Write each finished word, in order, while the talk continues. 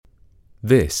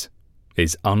This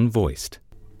is Unvoiced.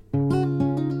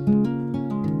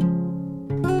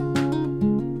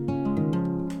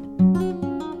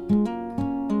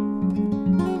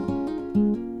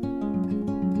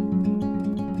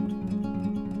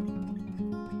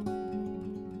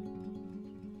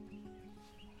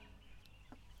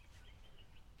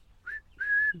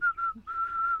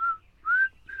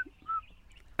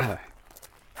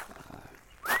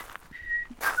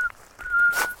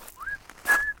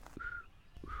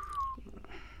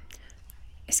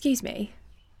 Excuse me.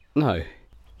 No.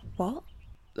 What?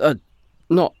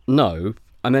 Not no.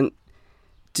 I meant,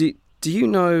 do you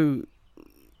know...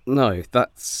 No,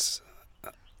 that's...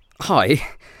 Hi.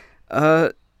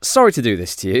 Sorry to do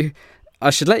this to you. I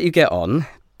should let you get on,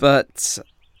 but...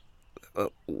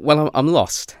 well, I'm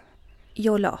lost.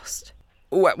 You're lost.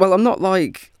 Well, I'm not,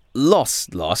 like, lost.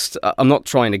 I'm not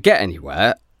trying to get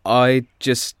anywhere. I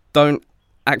just don't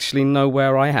actually know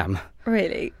where I am.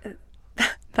 Really?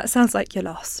 That sounds like you're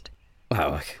lost.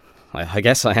 Well, I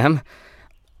guess I am.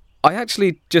 I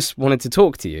actually just wanted to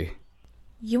talk to you.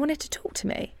 You wanted to talk to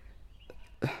me?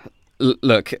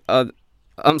 Look,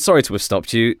 I'm sorry to have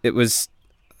stopped you. It was...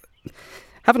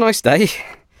 Have a nice day.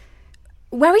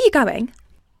 Where are you going?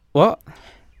 What?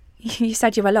 You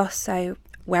said you were lost, so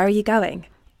where are you going?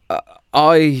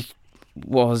 I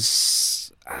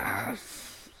was... I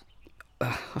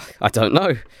don't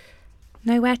know.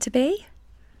 Nowhere to be?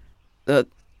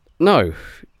 No.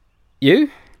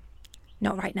 You?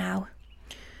 Not right now.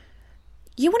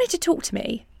 You wanted to talk to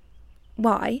me.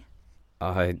 Why?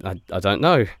 I don't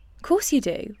know. Of course you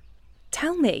do.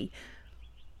 Tell me.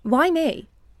 Why me?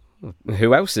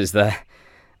 Who else is there?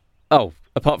 Oh,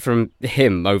 apart from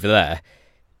him over there.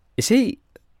 Is he...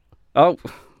 Oh,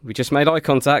 we just made eye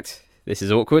contact. This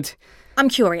is awkward. I'm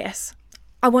curious.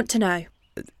 I want to know.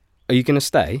 Are you going to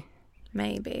stay?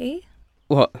 Maybe.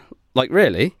 What? Like,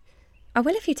 really? I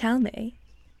will if you tell me.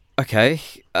 Okay.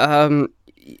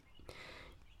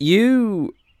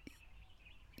 You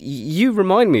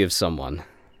remind me of someone.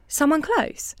 Someone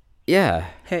close? Yeah.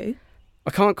 Who?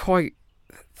 I can't quite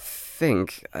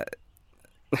think.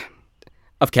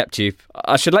 I've kept you.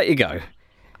 I should let you go.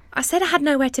 I said I had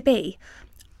nowhere to be.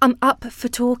 I'm up for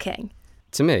talking.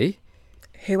 To me?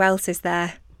 Who else is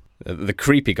there? The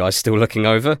creepy guy's still looking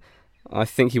over. I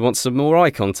think he wants some more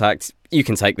eye contact. You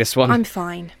can take this one. I'm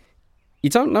fine. You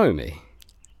don't know me.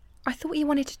 I thought you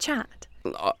wanted to chat.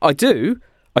 I do.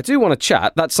 I do want to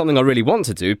chat. That's something I really want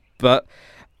to do. But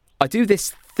I do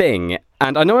this thing,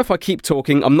 and I know if I keep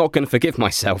talking, I'm not going to forgive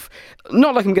myself.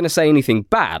 Not like I'm going to say anything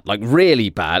bad, like really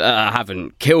bad. I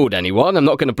haven't killed anyone. I'm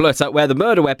not going to blurt out where the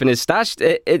murder weapon is stashed.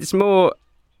 It's more...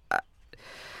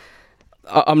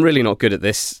 I'm really not good at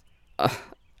this.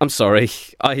 I'm sorry.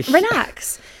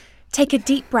 Relax. Take a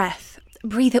deep breath.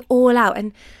 Breathe it all out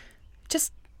and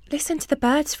just listen to the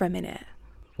birds for a minute.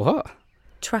 What?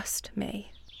 Trust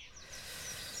me.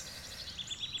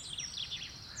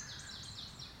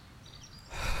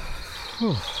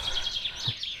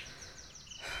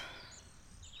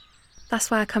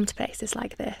 That's why I come to places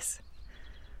like this.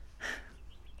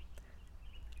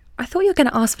 I thought you were going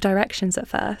to ask for directions at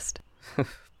first.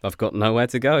 I've got nowhere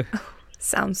to go.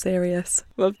 Sounds serious.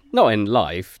 Well, not in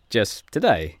life, just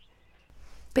today.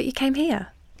 But you came here.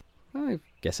 I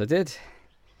guess I did.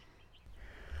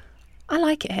 I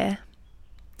like it here.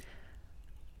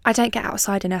 I don't get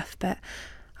outside enough, but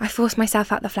I force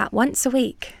myself out the flat once a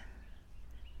week.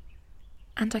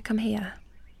 And I come here.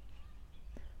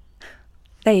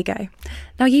 There you go.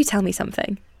 Now you tell me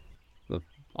something. Well,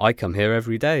 I come here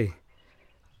every day.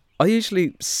 I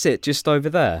usually sit just over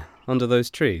there, under those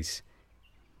trees.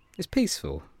 It's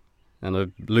peaceful, and I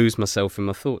lose myself in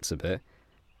my thoughts a bit.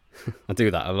 I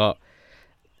do that a lot.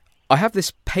 I have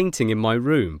this painting in my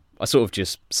room. I sort of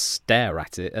just stare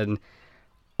at it, and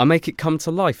I make it come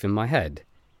to life in my head.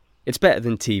 It's better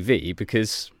than TV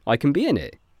because I can be in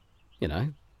it. You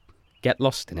know, get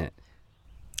lost in it.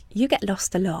 You get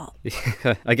lost a lot.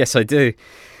 I guess I do.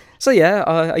 So yeah,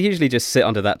 I usually just sit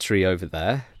under that tree over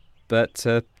there. But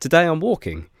today I'm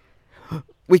walking.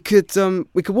 We could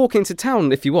walk into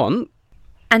town if you want.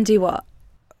 And do what?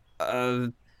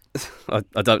 I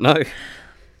don't know.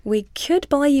 We could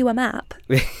buy you a map.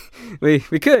 We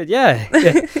could, yeah.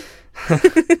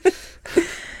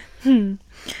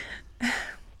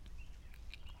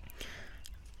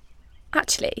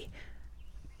 Actually,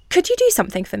 could you do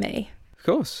something for me? Of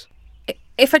course.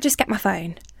 If I just get my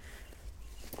phone.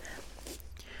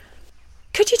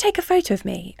 Could you take a photo of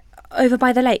me over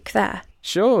by the lake there?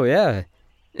 Sure, yeah.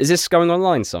 Is this going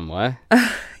online somewhere?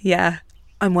 Yeah,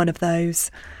 I'm one of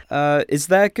those. Is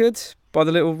there good by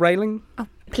the little railing? Oh,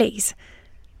 please.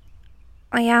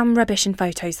 I am rubbish in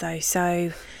photos though,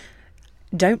 so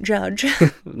don't judge.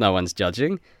 No one's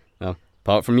judging. Well,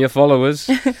 apart from your followers.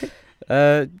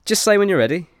 Just say when you're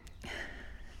ready.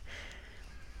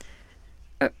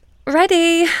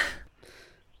 Ready?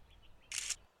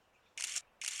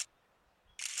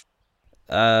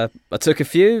 I took a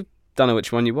few. Don't know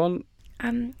which one you want.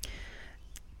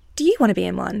 Do you want to be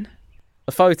in one?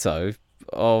 A photo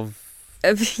of...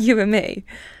 Of you and me?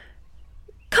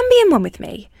 Come be in one with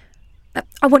me.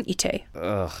 I want you to.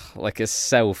 Ugh, like a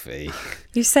selfie.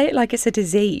 You say it like it's a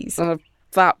disease.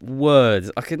 That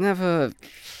word, I could never...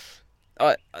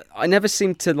 I never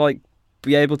seem to, like,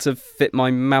 be able to fit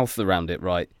my mouth around it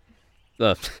right.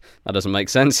 That doesn't make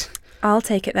sense. I'll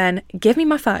take it then. Give me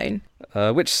my phone.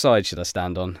 Which side should I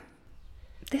stand on?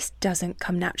 This doesn't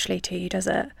come naturally to you, does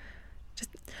it? Just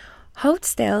hold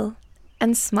still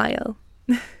and smile.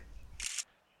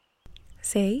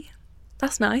 See?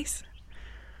 That's nice.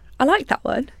 I like that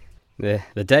one.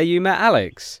 The day you met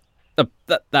Alex.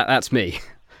 That's me.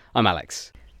 I'm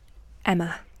Alex.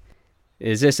 Emma.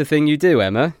 Is this a thing you do,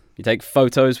 Emma? You take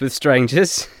photos with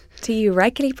strangers? Do you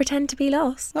regularly pretend to be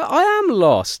lost? I am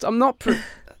lost. I'm not...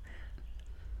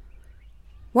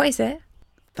 What is it?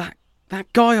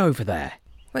 That guy over there.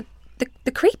 What,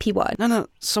 the creepy one? No,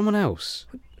 someone else.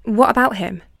 What about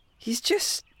him? He's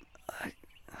just...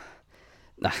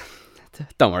 Nah,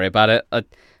 don't worry about it. I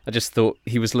just thought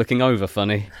he was looking over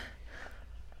funny.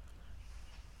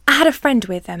 I had a friend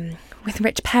with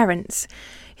rich parents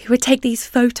who would take these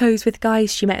photos with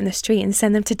guys she met in the street and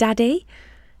send them to Daddy.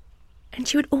 And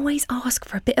she would always ask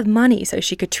for a bit of money so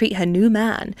she could treat her new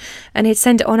man, and he'd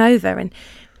send it on over,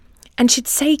 and she'd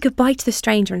say goodbye to the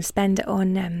stranger and spend it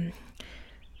on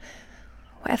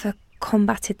whatever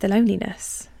combated the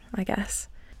loneliness, I guess.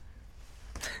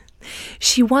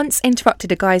 She once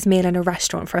interrupted a guy's meal in a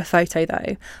restaurant for a photo,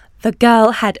 though. The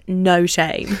girl had no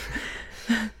shame.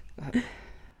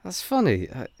 That's funny.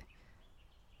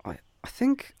 I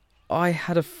think I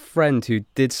had a friend who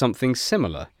did something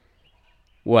similar.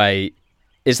 Wait,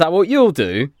 is that what you'll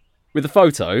do? With a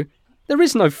photo? There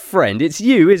is no friend, it's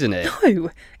you, isn't it?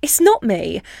 No, it's not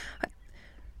me.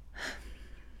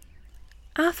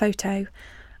 Our photo.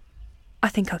 I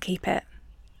think I'll keep it.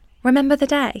 Remember the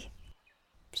day?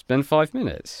 Spend 5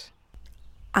 minutes.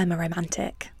 I'm a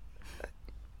romantic.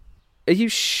 Are you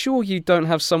sure you don't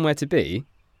have somewhere to be?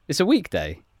 It's a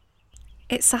weekday.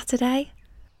 It's Saturday.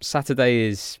 Saturday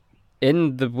is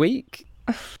in the week?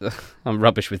 I'm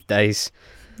rubbish with days.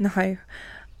 No,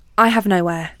 I have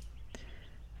nowhere.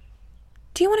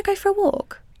 Do you want to go for a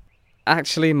walk?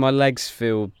 Actually, my legs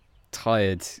feel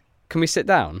tired. Can we sit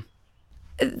down?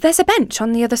 There's a bench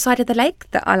on the other side of the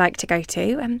lake that I like to go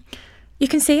to. You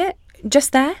can see it,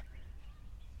 just there.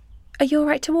 Are you all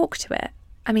right to walk to it?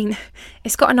 I mean,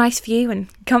 it's got a nice view and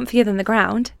comfier than the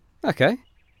ground. Okay.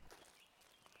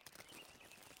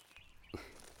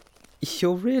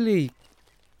 You're really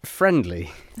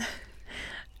friendly.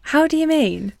 How do you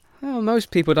mean? Well, most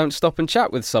people don't stop and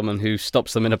chat with someone who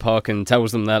stops them in a park and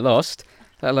tells them they're lost,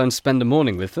 let alone spend a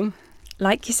morning with them.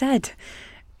 Like you said,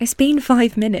 it's been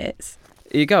 5 minutes.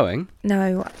 Are you going?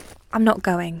 No, I'm not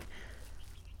going.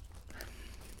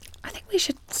 I think we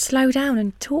should slow down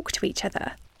and talk to each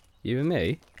other. You and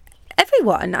me?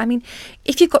 Everyone. I mean,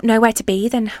 if you've got nowhere to be,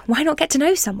 then why not get to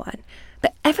know someone?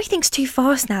 But everything's too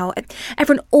fast now.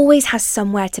 Everyone always has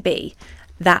somewhere to be.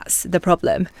 That's the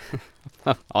problem.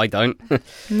 I don't.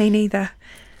 Me neither.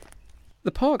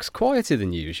 The park's quieter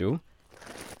than usual.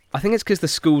 I think it's because the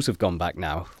schools have gone back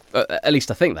now. At least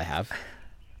I think they have.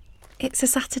 It's a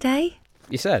Saturday?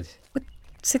 You said?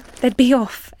 So they'd be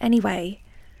off anyway.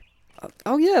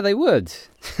 Oh yeah, they would.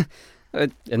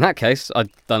 In that case, I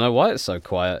don't know why it's so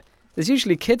quiet. There's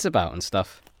usually kids about and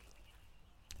stuff.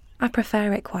 I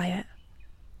prefer it quiet.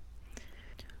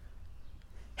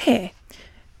 Here,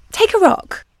 take a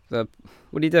rock. What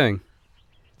are you doing?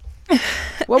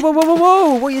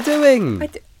 Whoa, what are you doing?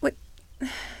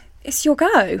 It's your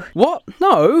go. What?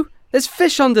 No, there's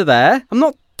fish under there. I'm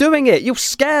not doing it. You'll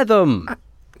scare them.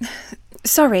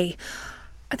 Sorry.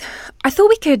 I thought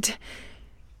we could...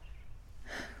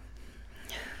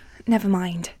 Never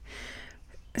mind.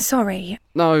 Sorry.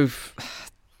 No,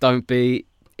 don't be.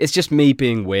 It's just me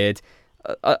being weird.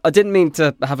 I didn't mean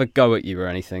to have a go at you or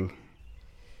anything.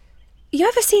 You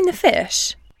ever seen the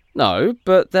fish? No,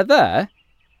 but they're there.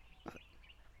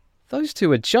 Those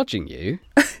two are judging you.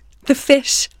 The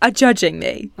fish are judging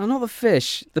me. No, not the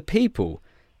fish. The people.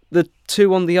 The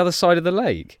two on the other sid of the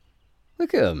lake.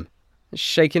 Look at them. They're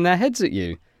shaking their heads at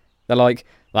you. They're like,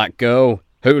 that girl,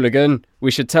 hooligan,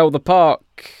 we should tell the park,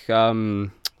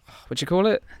 what'd you call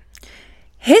it?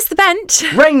 Here's the bench.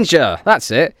 Ranger! That's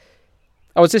it.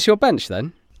 Oh, is this your bench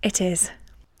then? It is.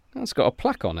 Oh, it's got a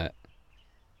plaque on it.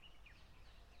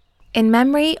 In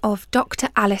memory of Dr.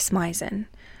 Alice Misen,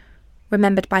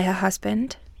 remembered by her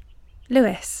husband,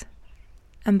 Lewis,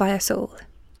 and by us all.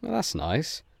 Well, that's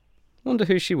nice. Wonder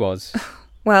who she was.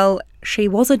 Well, she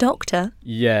was a doctor.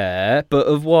 Yeah, but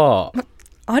of what?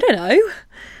 I don't know.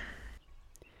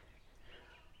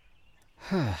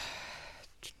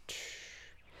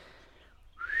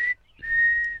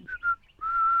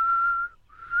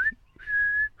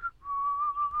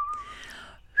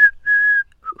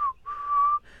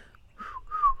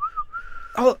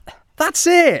 Oh, that's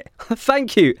it!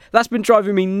 Thank you. That's been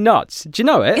driving me nuts. Do you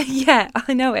know it? Yeah,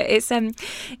 I know it.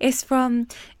 It's from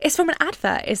an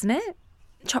advert, isn't it?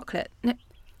 Chocolate.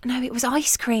 No, it was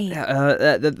ice cream.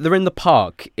 They're in the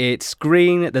park. It's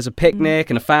green, there's a picnic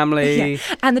and a family.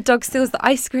 Yeah, and the dog steals the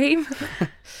ice cream.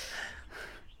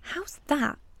 How's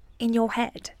that in your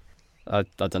head? I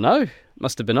don't know.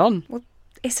 Must have been on. Well,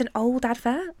 it's an old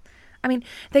advert. I mean,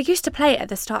 they used to play it at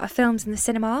the start of films in the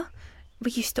cinema. We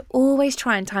used to always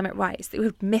try and time it right so that we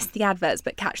would miss the adverts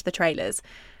but catch the trailers.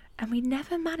 And we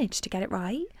never managed to get it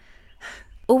right.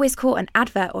 Always caught an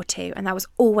advert or two, and that was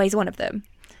always one of them.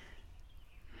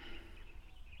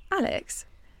 Alex,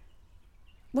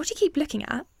 what do you keep looking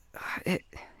at?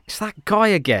 It's that guy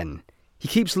again. He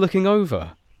keeps looking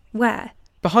over. Where?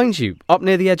 Behind you, up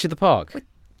near the edge of the park.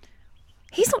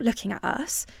 He's not looking at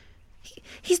us.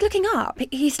 He's looking up.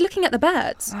 He's looking at the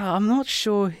birds. I'm not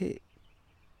sure he...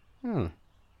 Oh.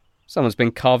 Someone's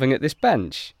been carving at this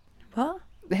bench. What?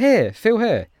 Here, feel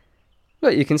here.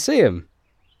 Look, you can see him.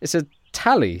 It's a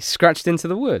tally scratched into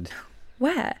the wood.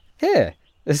 Where? Here.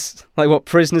 It's like what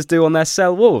prisoners do on their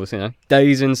cell walls,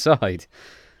 days inside.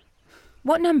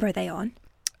 What number are they on?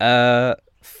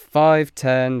 5,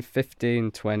 10,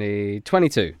 15, 20,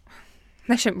 22.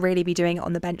 They shouldn't really be doing it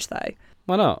on the bench, though.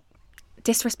 Why not?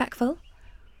 Disrespectful?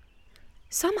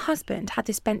 Some husband had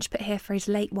this bench put here for his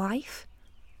late wife.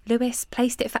 Lewis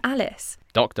placed it for Alice.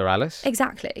 Dr. Alice?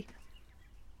 Exactly.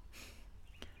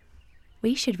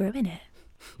 We should ruin it.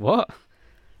 What?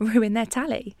 Ruin their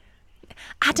tally.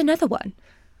 Add another one.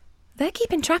 They're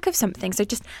keeping track of something, so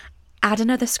just add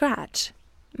another scratch.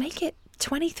 Make it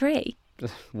 23.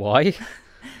 Why?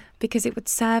 Because it would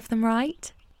serve them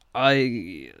right.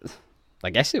 I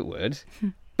guess it would.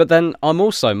 But then I'm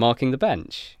also marking the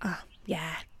bench. Oh,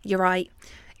 yeah, you're right.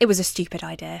 It was a stupid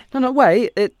idea. No,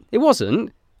 wait. It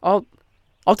wasn't. I'll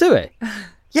do it.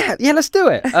 Yeah, let's do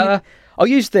it. I'll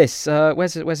use this.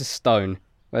 Where's a stone?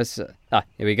 Here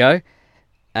we go.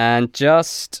 And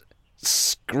just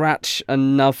scratch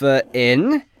another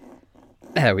in.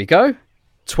 There we go.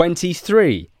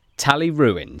 23. Tally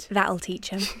ruined. That'll teach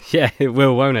him. Yeah, it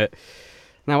will, won't it?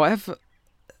 Now, whatever...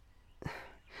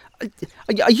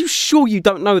 Are you sure you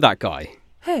don't know that guy?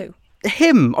 Who?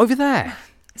 Him, over there.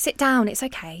 Sit down, it's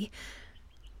okay.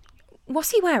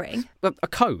 What's he wearing? A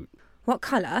coat. What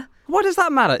colour? Why does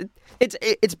that matter?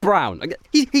 It's brown.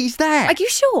 He's there. Are you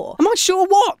sure? Am I sure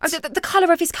what? The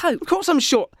colour of his coat. Of course I'm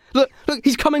sure. Look,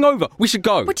 he's coming over. We should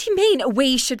go. What do you mean,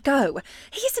 we should go?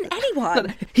 He isn't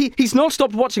anyone. He's not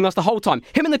stopped watching us the whole time.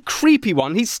 Him and the creepy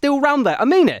one, he's still round there. I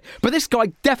mean it. But this guy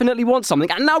definitely wants something,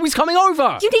 and now he's coming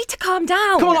over. You need to calm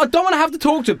down. Come on, I don't want to have to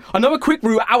talk to him. I know a quick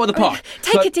route out of the park.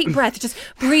 Take a deep breath. Just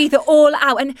breathe it all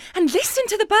out and listen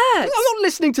to the birds. I'm not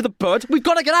listening to the birds. We've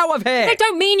got to get out of here. They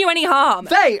don't mean you any harm.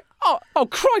 Oh,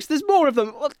 Christ, there's more of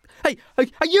them. Hey,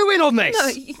 are you in on this? No,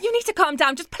 you need to calm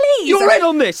down. Just please. You're in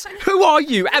on this. Who are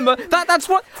you, Emma? That's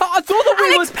what... I thought that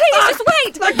we Alex, were...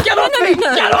 please, just wait. Get off me.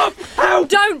 No. Get off. Help.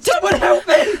 Don't. Someone help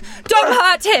me. Don't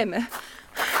hurt him.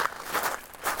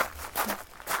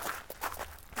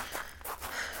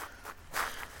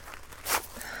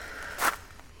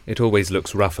 It always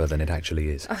looks rougher than it actually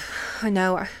is. I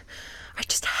know. I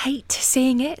just hate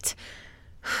seeing it.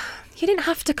 You didn't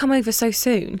have to come over so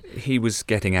soon. He was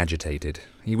getting agitated.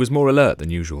 He was more alert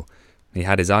than usual. He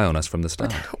had his eye on us from the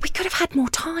start. We could have had more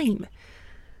time.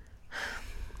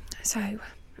 So,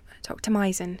 Dr.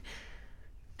 Misen,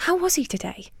 how was he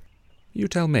today? You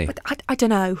tell me. I don't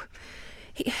know.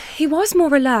 He was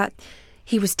more alert.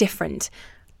 He was different.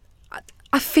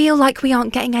 I feel like we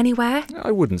aren't getting anywhere.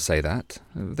 I wouldn't say that.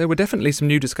 There were definitely some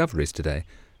new discoveries today.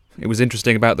 It was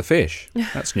interesting about the fish.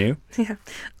 That's new. Yeah.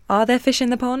 Are there fish in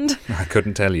the pond? I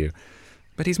couldn't tell you.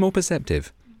 But he's more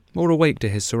perceptive, more awake to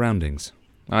his surroundings.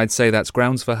 I'd say that's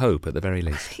grounds for hope at the very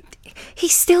least. He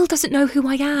still doesn't know who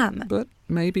I am. But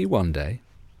maybe one day.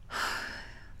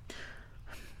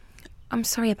 I'm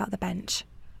sorry about the bench.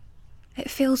 It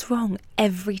feels wrong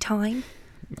every time.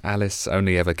 Alice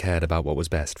only ever cared about what was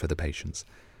best for the patients.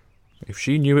 If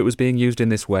she knew it was being used in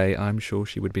this way, I'm sure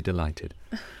she would be delighted.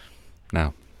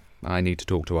 Now, I need to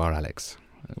talk to our Alex.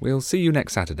 We'll see you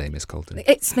next Saturday, Miss Colton.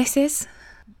 It's Mrs.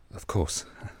 Of course.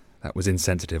 That was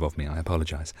insensitive of me. I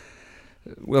apologise.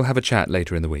 We'll have a chat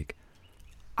later in the week.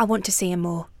 I want to see him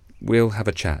more. We'll have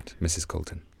a chat, Mrs.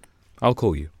 Colton. I'll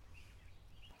call you.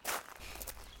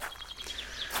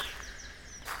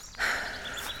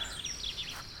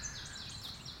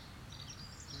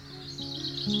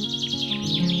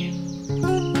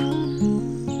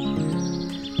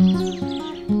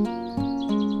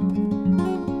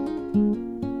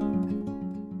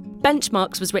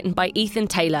 Benchmarks was written by Ethan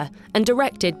Taylor and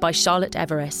directed by Charlotte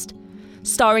Everest.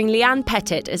 Starring Leanne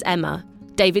Pettit as Emma,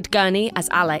 David Gurney as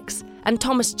Alex, and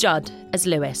Thomas Judd as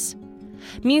Lewis.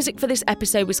 Music for this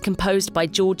episode was composed by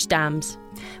George Dams,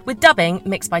 with dubbing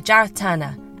mixed by Jareth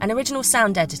Turner and original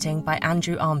sound editing by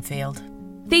Andrew Armfield.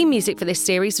 Theme music for this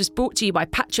series was brought to you by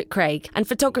Patrick Craig and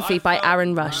photography by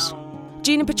Aaron Rush.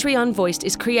 Juniper Tree Unvoiced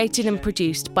is created and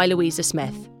produced by Louisa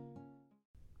Smith.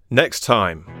 Next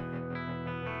time.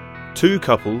 2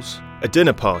 couples, a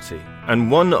dinner party,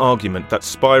 and one argument that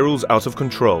spirals out of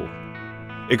control.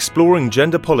 Exploring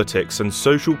gender politics and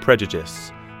social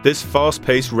prejudice, this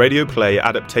fast-paced radio play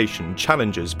adaptation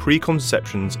challenges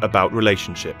preconceptions about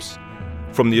relationships.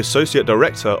 From the associate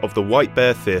director of the White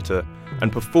Bear Theatre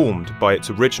and performed by its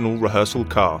original rehearsal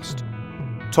cast.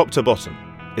 Top to Bottom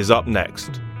is up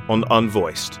next on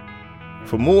Unvoiced.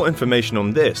 For more information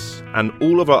on this and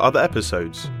all of our other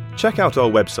episodes, check out our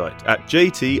website at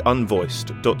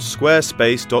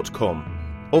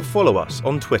jtunvoiced.squarespace.com or follow us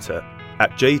on Twitter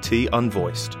at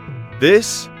jtunvoiced.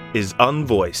 This is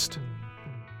Unvoiced.